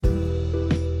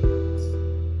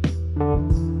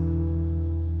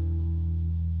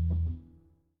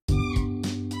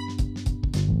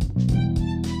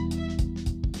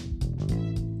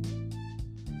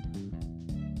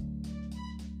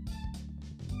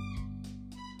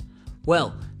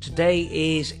Well, today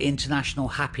is International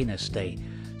Happiness Day,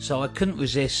 so I couldn't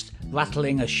resist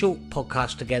rattling a short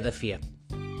podcast together for you.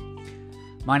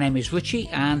 My name is Richie,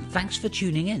 and thanks for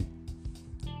tuning in.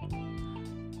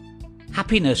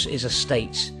 Happiness is a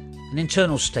state, an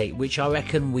internal state, which I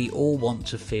reckon we all want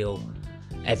to feel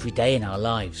every day in our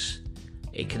lives.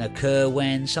 It can occur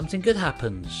when something good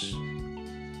happens,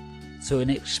 through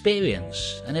an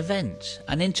experience, an event,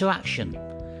 an interaction.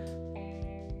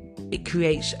 It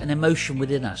creates an emotion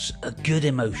within us, a good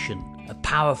emotion, a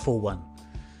powerful one,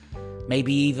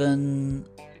 maybe even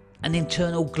an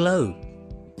internal glow.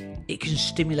 It can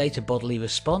stimulate a bodily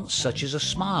response such as a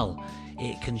smile.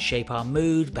 It can shape our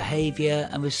mood, behaviour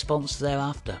and response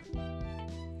thereafter.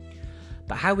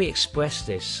 But how we express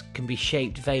this can be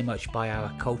shaped very much by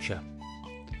our culture.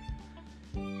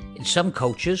 In some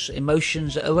cultures,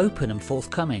 emotions are open and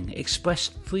forthcoming,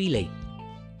 expressed freely.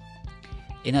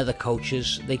 In other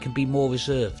cultures, they can be more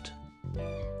reserved.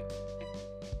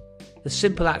 The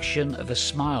simple action of a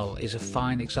smile is a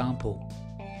fine example.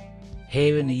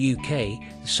 Here in the UK,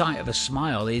 the sight of a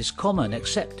smile is common,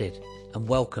 accepted and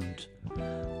welcomed.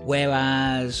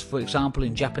 Whereas, for example,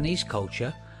 in Japanese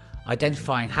culture,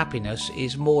 identifying happiness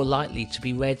is more likely to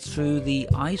be read through the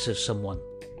eyes of someone.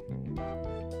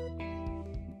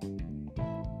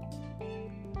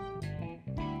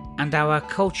 And our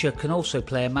culture can also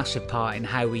play a massive part in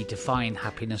how we define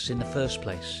happiness in the first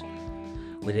place,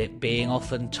 with it being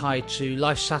often tied to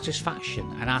life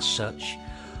satisfaction, and as such,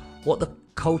 what the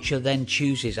culture then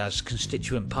chooses as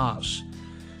constituent parts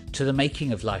to the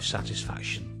making of life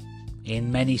satisfaction.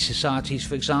 In many societies,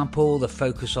 for example, the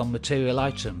focus on material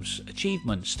items,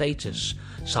 achievement, status,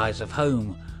 size of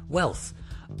home, wealth,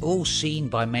 are all seen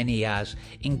by many as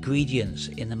ingredients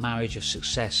in the marriage of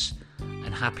success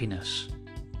and happiness.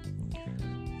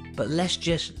 But let's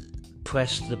just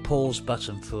press the pause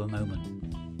button for a moment.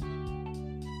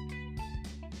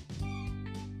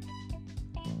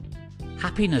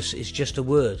 Happiness is just a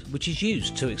word which is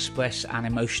used to express an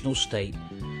emotional state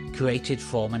created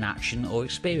from an action or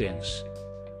experience.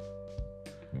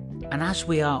 And as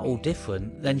we are all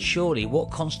different, then surely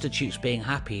what constitutes being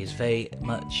happy is very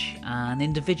much an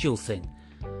individual thing,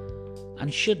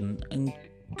 and shouldn't and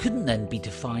couldn't then be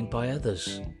defined by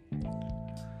others.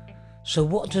 So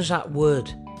what does that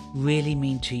word really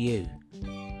mean to you?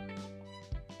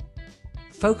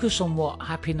 Focus on what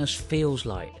happiness feels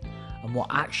like and what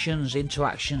actions,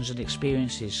 interactions and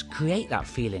experiences create that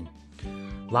feeling,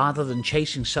 rather than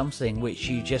chasing something which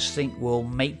you just think will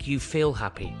make you feel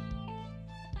happy.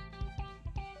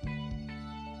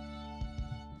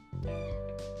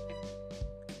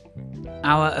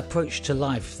 Our approach to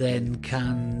life then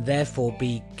can therefore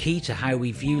be key to how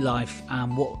we view life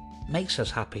and what makes us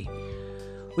happy.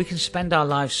 We can spend our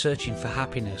lives searching for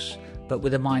happiness, but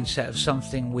with a mindset of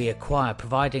something we acquire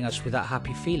providing us with that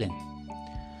happy feeling.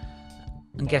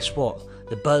 And guess what?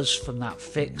 The buzz from that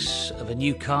fix of a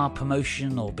new car,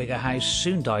 promotion or bigger house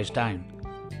soon dies down.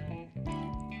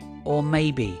 Or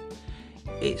maybe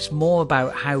it's more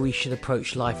about how we should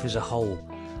approach life as a whole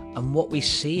and what we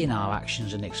see in our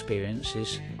actions and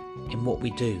experiences in what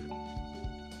we do.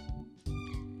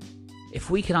 If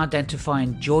we can identify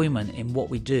enjoyment in what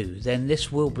we do, then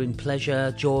this will bring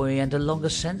pleasure, joy and a longer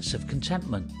sense of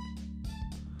contentment.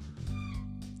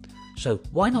 So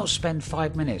why not spend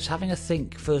 5 minutes having a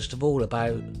think first of all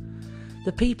about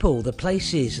the people, the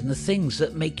places and the things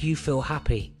that make you feel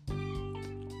happy,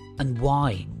 and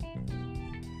why?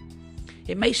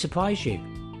 It may surprise you,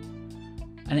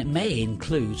 and it may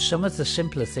include some of the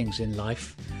simpler things in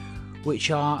life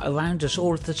which are around us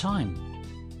all of the time.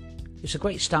 It's a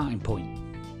great starting point.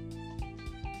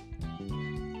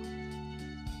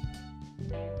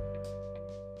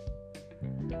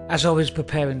 As I was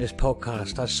preparing this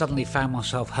podcast, I suddenly found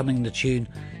myself humming the tune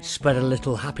Spread a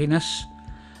Little Happiness,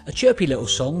 a chirpy little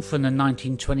song from the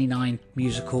 1929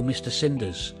 musical Mr.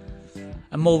 Cinders,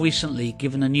 and more recently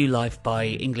given a new life by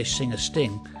English singer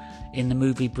Sting in the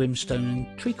movie Brimstone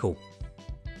and Treacle.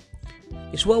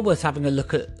 It's well worth having a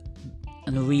look at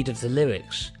and a read of the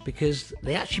lyrics, because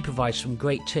they actually provide some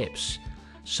great tips,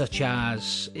 such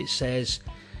as it says,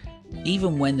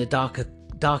 even when the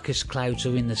darkest clouds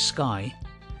are in the sky,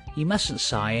 you mustn't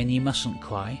sigh and you mustn't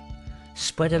cry.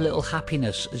 Spread a little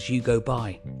happiness as you go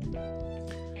by.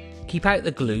 Keep out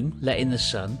the gloom, let in the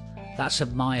sun. That's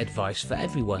my advice for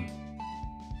everyone.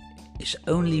 It's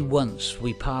only once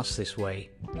we pass this way,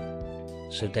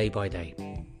 so day by day.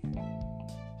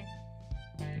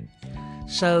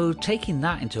 So taking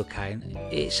that into account,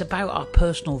 it's about our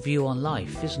personal view on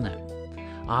life, isn't it?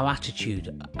 Our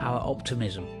attitude, our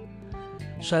optimism.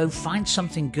 So find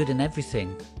something good in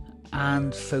everything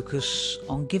and focus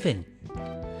on giving.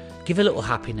 Give a little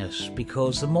happiness,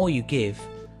 because the more you give,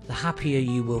 the happier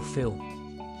you will feel.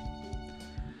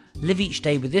 Live each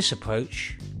day with this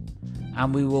approach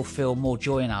and we will feel more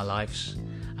joy in our lives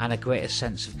and a greater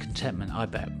sense of contentment, I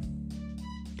bet.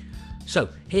 So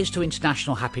here's to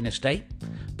International Happiness Day,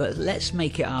 but let's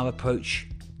make it our approach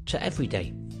to every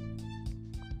day.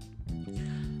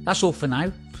 That's all for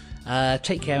now.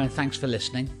 Take care and thanks for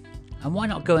listening. And why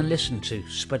not go and listen to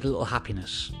Spread a Little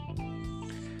Happiness?